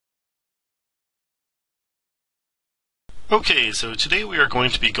Okay, so today we are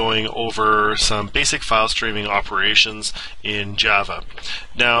going to be going over some basic file streaming operations in Java.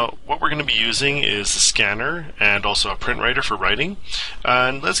 Now, what we're going to be using is a scanner and also a print writer for writing.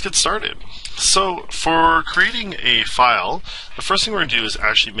 And let's get started. So, for creating a file, the first thing we're going to do is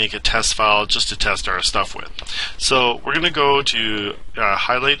actually make a test file just to test our stuff with. So, we're going to go to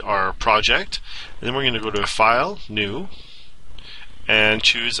highlight our project, and then we're going to go to File, New, and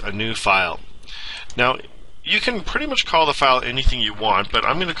choose a new file. Now, you can pretty much call the file anything you want, but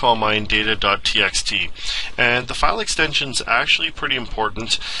I'm going to call mine data.txt. And the file extension is actually pretty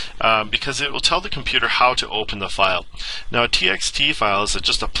important because it will tell the computer how to open the file. Now, a txt file is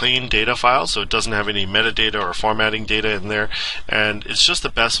just a plain data file, so it doesn't have any metadata or formatting data in there. And it's just the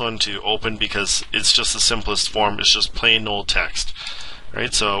best one to open because it's just the simplest form. It's just plain old text.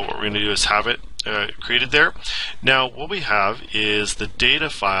 Right? So what we're going to do is have it created there. Now what we have is the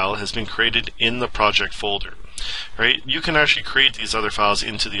data file has been created in the project folder. Right? You can actually create these other files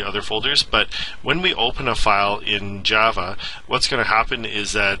into the other folders, but when we open a file in Java, what's going to happen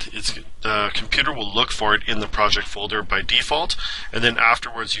is that the computer will look for it in the project folder by default, and then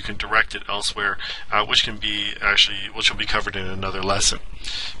afterwards you can direct it elsewhere, which will be covered in another lesson.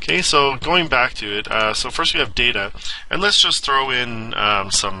 Okay, so going back to it, so first we have data, and let's just throw in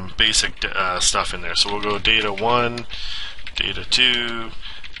some basic stuff in there. So we'll go data 1, data 2,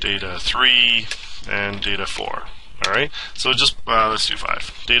 data 3, and data 4. Alright, so just let's do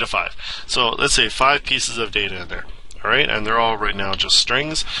 5. Data 5. So let's say 5 pieces of data in there. Alright, and they're all right now just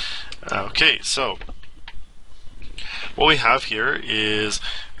strings. Okay, so what we have here is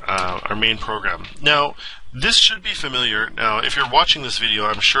our main program. Now, this should be familiar. Now, if you're watching this video,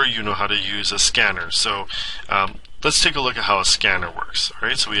 I'm sure you know how to use a scanner. So let's take a look at how a scanner works.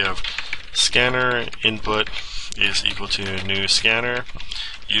 Alright, so we have scanner input is equal to new scanner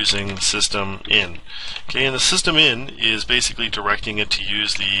using system in. Okay, and the system in is basically directing it to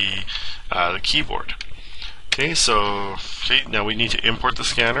use the keyboard. Okay, so now we need to import the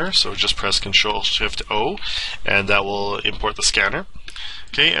scanner, so just press Control-Shift-O, and that will import the scanner.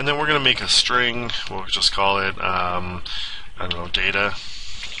 Okay, and then we're going to make a string. We'll just call it I don't know, data.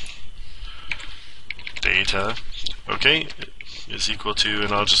 Okay, is equal to,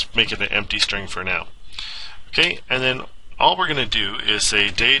 and I'll just make it an empty string for now. Okay, and then all we're going to do is say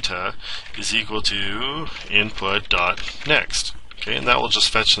data is equal to input.next. Okay, and that will just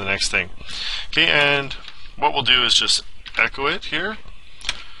fetch the next thing. Okay, and what we'll do is just echo it here.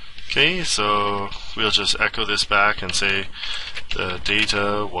 Okay, so we'll just echo this back and say the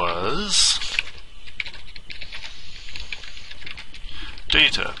data was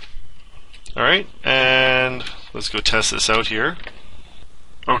data. Alright, and let's go test this out here.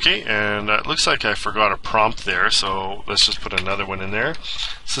 Okay, and it looks like I forgot a prompt there, so let's just put another one in there.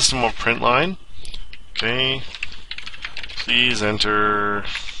 System will print line. Okay, please enter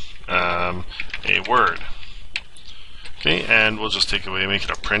a word. Okay, and we'll just take away, make it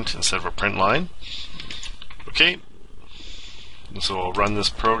a print instead of a print line. Okay, so we'll run this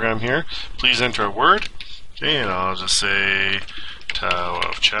program here. Please enter a word. Okay, and I'll just say Tao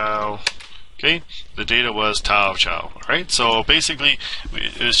of Chow. Okay, the data was Tao of Chow. Alright, so basically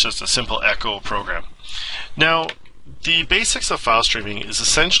it's just a simple echo program. Now, the basics of file streaming is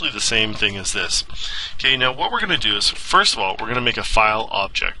essentially the same thing as this. Okay, now what we're going to do is, first of all, we're going to make a file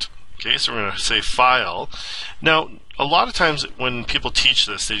object. Okay, so we're going to say file. Now, a lot of times when people teach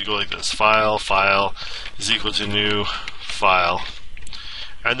this, they go like this: file is equal to new file.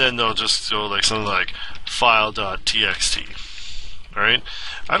 And then they'll just go like something like file.txt. Alright,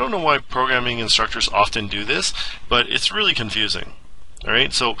 I don't know why programming instructors often do this, but it's really confusing.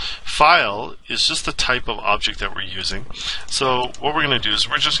 Alright, so file is just the type of object that we're using. So what we're going to do is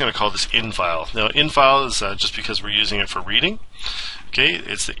we're just going to call this in file. Now, in file is just because we're using it for reading. Okay,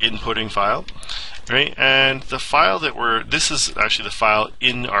 it's the inputting file. Right, and the file this is actually the file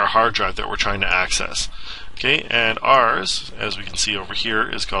in our hard drive that we're trying to access. Okay, and ours, as we can see over here,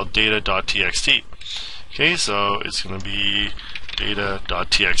 is called data.txt. Okay, so it's going to be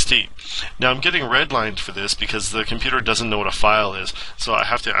data.txt. Now I'm getting redlined for this because the computer doesn't know what a file is, so I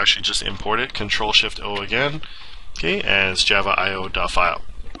have to actually just import it. Control-Shift-O again. Okay, and it's java.io.file.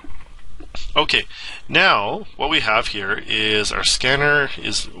 Okay, now what we have here is our scanner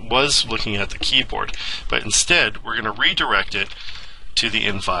was looking at the keyboard, but instead we're going to redirect it to the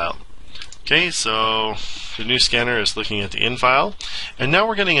in file. Okay, so the new scanner is looking at the in file, and now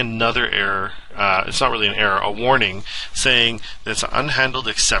we're getting another error. It's not really an error, a warning saying that it's an unhandled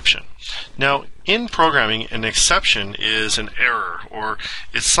exception. Now, in programming, an exception is an error, or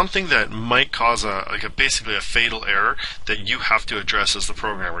it's something that might cause basically a fatal error that you have to address as the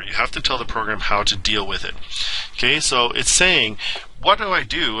programmer. You have to tell the program how to deal with it. Okay, so it's saying, what do I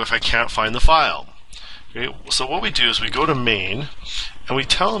do if I can't find the file? Okay, so what we do is we go to main, and we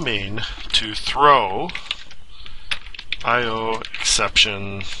tell main to throw IO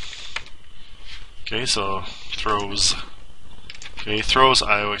exception. Okay, so throws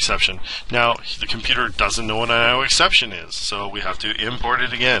IO exception. Now, the computer doesn't know what an IO exception is, so we have to import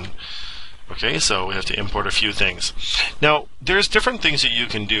it again. Okay, so we have to import a few things. Now, there's different things that you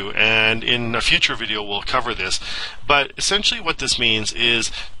can do, and in a future video we'll cover this, but essentially what this means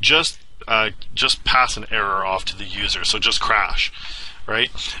is just pass an error off to the user, so just crash, right?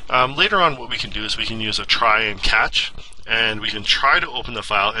 Later on what we can do is we can use a try and catch, and we can try to open the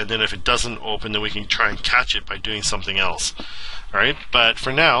file, and then if it doesn't open, then we can try and catch it by doing something else. Right? But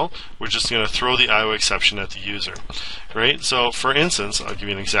for now, we're just going to throw the IO exception at the user. Right? So for instance, I'll give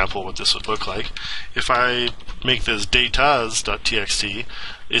you an example of what this would look like. If I make this datas.txt,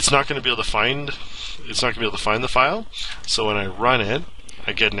 it's not going to be able to find the file. So when I run it,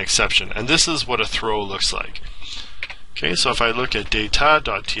 I get an exception. And this is what a throw looks like. Okay, so if I look at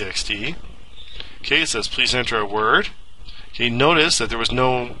data.txt, okay, it says please enter a word. Okay, notice that there was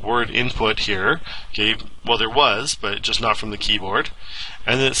no word input here. Okay, well there was, but just not from the keyboard.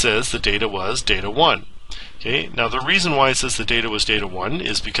 And then it says the data was data 1. Okay, now the reason why it says the data was data 1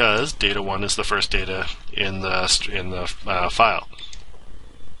 is because data 1 is the first data in the file.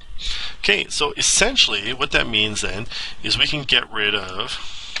 Okay, so essentially what that means then is we can get rid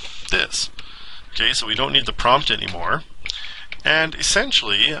of this. Okay, so we don't need the prompt anymore. And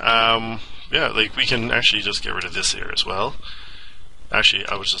essentially, yeah, like we can actually just get rid of this here as well. Actually,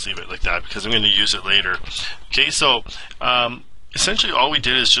 I would just leave it like that because I'm going to use it later. Okay, so essentially all we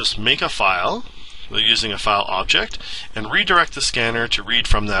did is just make a file using a file object and redirect the scanner to read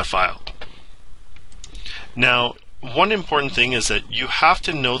from that file. Now, one important thing is that you have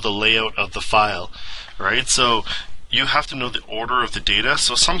to know the layout of the file, right? So you have to know the order of the data.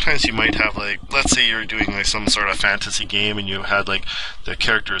 So sometimes you might have, like, let's say you're doing like some sort of fantasy game and you had like the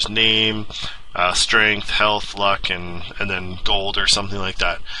character's name, strength, health, luck, and then gold or something like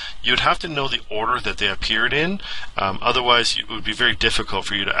that. You'd have to know the order that they appeared in. Otherwise, it would be very difficult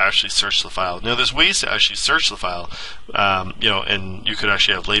for you to actually search the file. Now, there's ways to actually search the file, and you could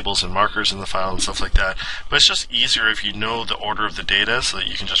actually have labels and markers in the file and stuff like that. But it's just easier if you know the order of the data so that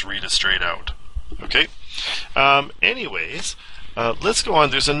you can just read it straight out. Okay? Anyways, let's go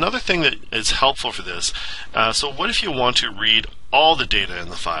on. There's another thing that is helpful for this. So what if you want to read all the data in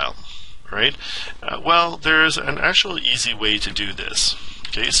the file, right? Well, there's an actual easy way to do this.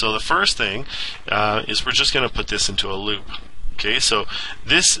 Okay, so the first thing is we're just going to put this into a loop. Okay, so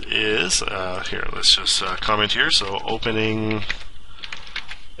this is, here, let's just comment here. So opening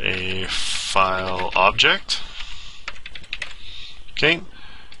a file object. Okay.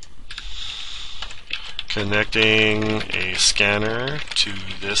 Connecting a scanner to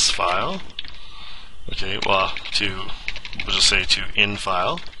this file. Okay, well, we'll just say to in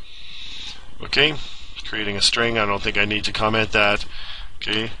file. Okay, creating a string. I don't think I need to comment that.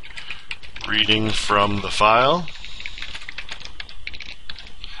 Okay, reading from the file.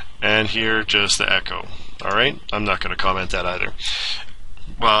 And here, just the echo. Alright, I'm not going to comment that either.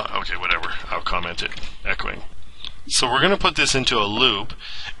 Well, okay, whatever. I'll comment it, echoing. So we're going to put this into a loop,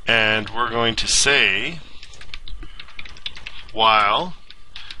 and we're going to say while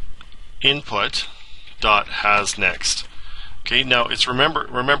input dot has next. Okay, now it's remember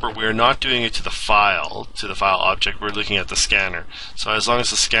we're not doing it to the file object. We're looking at the scanner. So as long as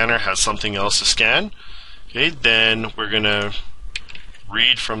the scanner has something else to scan, okay, then we're going to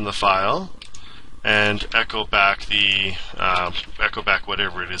read from the file and echo back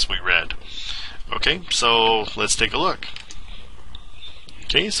whatever it is we read. Okay, so let's take a look.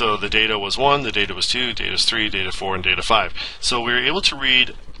 Okay, so the data was 1, the data was 2, data was 3, data 4, and data 5. So we were able to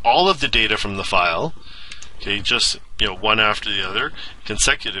read all of the data from the file, okay, just one after the other,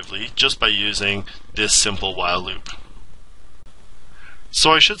 consecutively, just by using this simple while loop.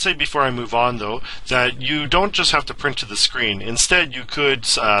 So I should say before I move on, though, that you don't just have to print to the screen. Instead, you could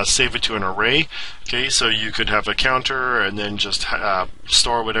save it to an array. Okay, so you could have a counter and then just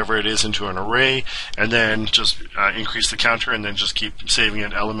store whatever it is into an array, and then just increase the counter and then just keep saving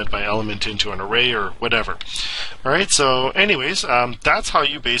it element by element into an array or whatever. All right, so anyways, that's how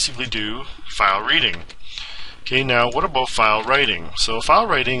you basically do file reading. Okay, now what about file writing? So file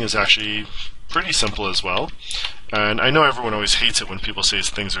writing is actually pretty simple as well. And I know everyone always hates it when people say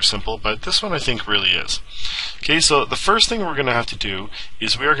things are simple, but this one I think really is. Okay, so the first thing we're going to have to do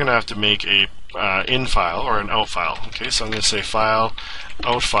is we are going to have to make a in file or an out file. Okay, so I'm going to say file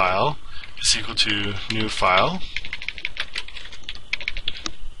out file is equal to new file.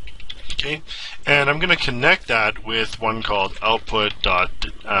 Okay, and I'm going to connect that with one called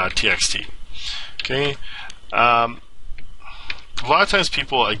output.txt. Okay. A lot of times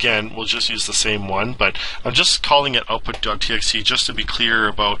people, again, will just use the same one, but I'm just calling it output.txt just to be clear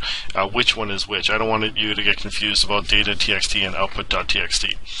about which one is which. I don't want you to get confused about data.txt and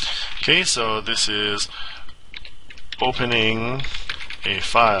output.txt. Okay, so this is opening a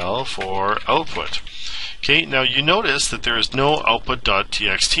file for output. Okay, now you notice that there is no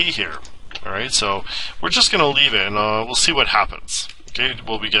output.txt here. Alright, so we're just going to leave it and we'll see what happens. Okay,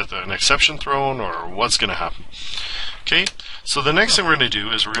 will we get an exception thrown or what's going to happen? Okay, so the next thing we're going to do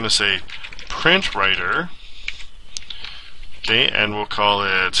is we're going to say print writer, okay, and we'll call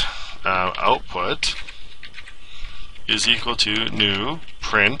it output is equal to new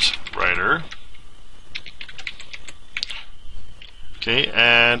print writer. Okay,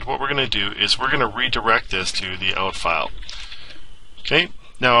 and what we're going to do is we're going to redirect this to the out file. Okay,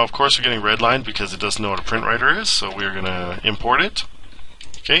 now of course we're getting redlined because it doesn't know what a print writer is, so we're going to import it.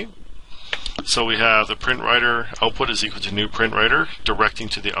 Okay, so we have the print writer output is equal to new print writer directing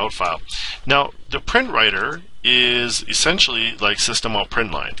to the out file. Now the print writer is essentially like system out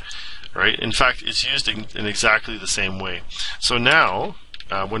print line, right? In fact, it's used in exactly the same way. So now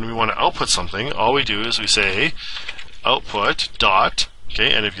when we want to output something, all we do is we say output dot,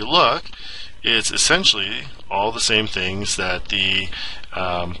 okay, and if you look, it's essentially all the same things that the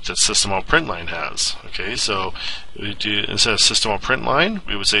system out print line has. Okay, so we do, instead of system out print line,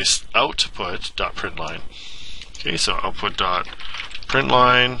 we would say output dot print line. Okay, so output dot print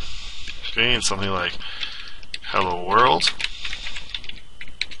line. Okay, and something like hello world.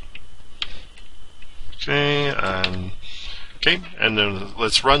 Okay, and then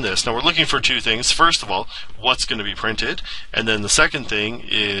let's run this. Now we're looking for two things. First of all, what's going to be printed, and then the second thing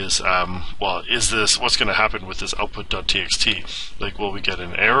is, well, is this what's going to happen with this output.txt? Like, will we get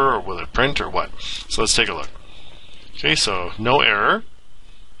an error, or will it print, or what? So let's take a look. Okay, so no error.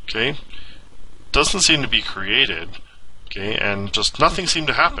 Okay, doesn't seem to be created. Okay, and just nothing seemed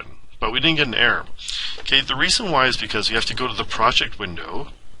to happen, but we didn't get an error. Okay, the reason why is because you have to go to the project window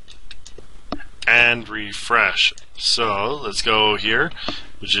and refresh. So let's go here.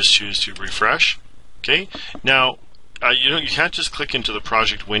 We just choose to refresh. Okay. Now you can't just click into the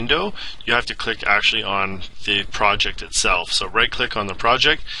project window. You have to click actually on the project itself. So right click on the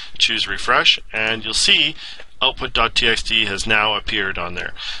project, choose refresh, and you'll see output.txt has now appeared on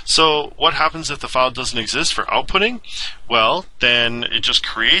there. So what happens if the file doesn't exist for outputting? Well, then it just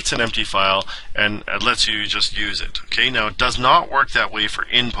creates an empty file and it lets you just use it. Okay, now it does not work that way for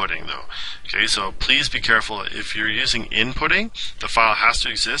inputting though. Okay, so please be careful. If you're using inputting, the file has to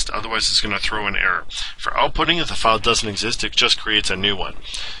exist, otherwise it's going to throw an error. For outputting, if the file doesn't exist, it just creates a new one.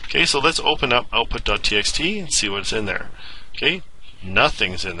 Okay, so let's open up output.txt and see what's in there. Okay,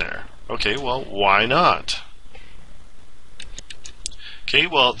 nothing's in there. Okay, well, why not? Okay,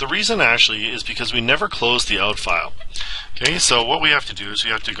 well, the reason actually is because we never closed the out file. Okay, so what we have to do is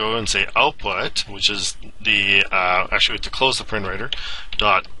we have to go and say output, which is the, actually we have to close the print writer,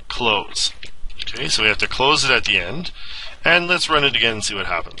 dot close. Okay, so we have to close it at the end, and let's run it again and see what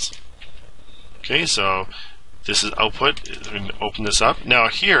happens. Okay, so this is output. Open this up. Now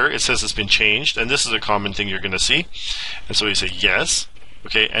here it says it's been changed, and this is a common thing you're going to see. And so we say yes.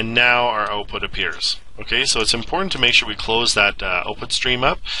 Okay, and now our output appears. Okay, so it's important to make sure we close that output stream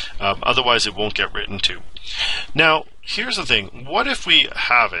up, otherwise it won't get written to. Now, here's the thing. What if we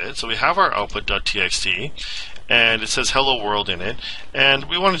have it, so we have our output.txt, and it says hello world in it, and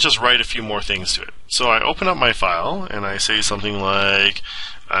we want to just write a few more things to it. So I open up my file, and I say something like,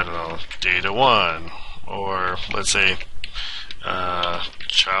 I don't know, data1, or let's say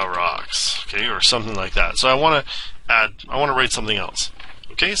chow rocks, okay, or something like that. So I want to write something else.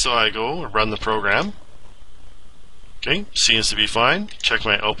 Okay, so I go and run the program. Okay, seems to be fine. Check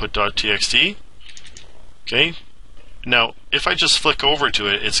my output.txt. Okay, now if I just flick over to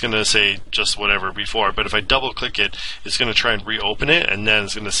it, it's going to say just whatever before, but if I double click it, it's going to try and reopen it, and then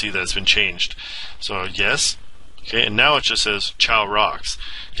it's going to see that it's been changed. So yes, Okay, and now it just says Chow rocks.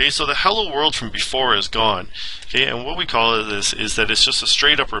 Okay, so the hello world from before is gone. Okay, and what we call it is that it's just a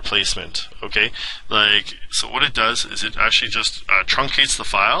straight up replacement. Okay, so what it does is it actually just truncates the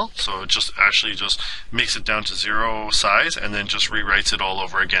file, so it just actually just makes it down to 0 size and then just rewrites it all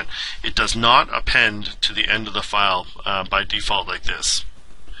over again. It does not append to the end of the file by default like this.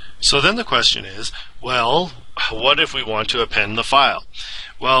 So then the question is, well, what if we want to append the file?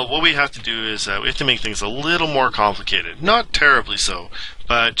 Well, what we have to do is we have to make things a little more complicated. Not terribly so,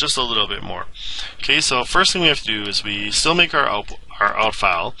 but just a little bit more. Okay, so first thing we have to do is we still make our out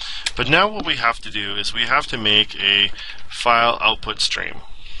file, but now what we have to do is we have to make a file output stream.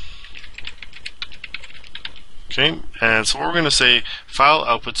 Okay, and so we're going to say file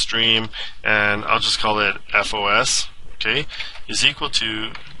output stream, and I'll just call it FOS, okay, is equal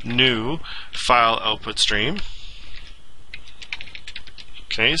to new file output stream.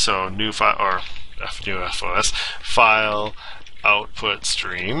 Okay, so new file, or new FOS, file output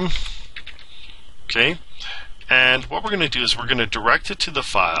stream. Okay, and what we're going to do is we're going to direct it to the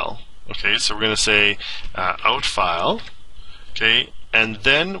file. Okay, so we're going to say out file. Okay, and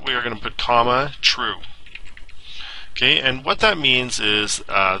then we are going to put comma true. Okay, and what that means is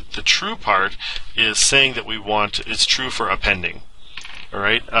the true part is saying that we want it's true for appending.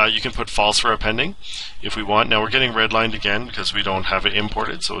 Alright, you can put false for appending if we want. Now we're getting redlined again because we don't have it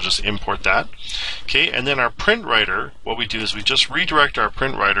imported, so we'll just import that. Okay, and then our print writer, what we do is we just redirect our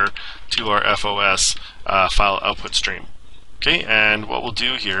print writer to our FOS file output stream. Okay, and what we'll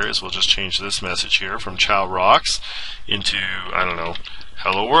do here is we'll just change this message here from Chow rocks into, I don't know,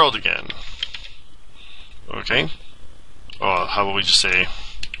 hello world again. Okay, oh, how about we just say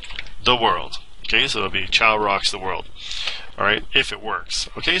the world? Okay, so it'll be Chow rocks the world. Alright, if it works.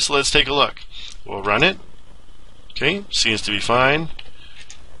 Okay, so let's take a look. We'll run it. Okay, seems to be fine.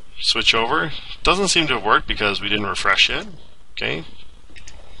 Switch over. Doesn't seem to have worked because we didn't refresh it. Okay.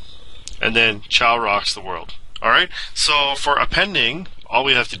 And then Chow rocks the world. Alright, so for appending, all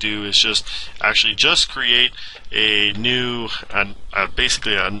we have to do is just create a new,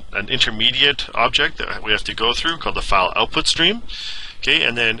 basically an intermediate object that we have to go through called the file output stream. Okay,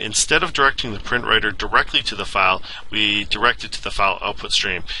 and then instead of directing the print writer directly to the file, we direct it to the file output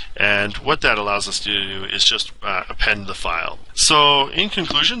stream. And what that allows us to do is just append the file. So in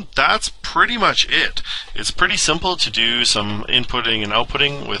conclusion, that's pretty much it. It's pretty simple to do some inputting and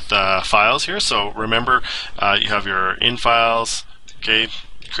outputting with files here. So remember, you have your in files, okay,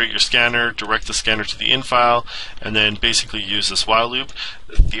 create your scanner, direct the scanner to the in file, and then basically use this while loop.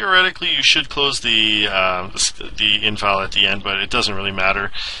 Theoretically, you should close the in file at the end, but it doesn't really matter.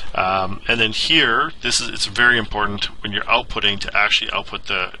 And then here, it's very important when you're outputting to actually output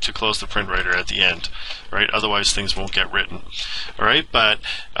to close the print writer at the end, right? Otherwise, things won't get written. All right, but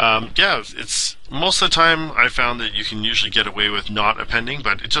yeah, it's most of the time I found that you can usually get away with not appending,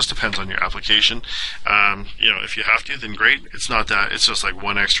 but it just depends on your application. If you have to, then great. It's not that. It's just like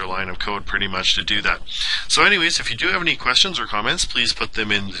one extra line of code pretty much to do that. So anyways, if you do have any questions or comments, please put them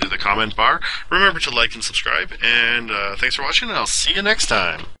into the comment bar. Remember to like and subscribe, and thanks for watching, and I'll see you next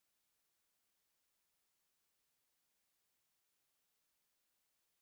time.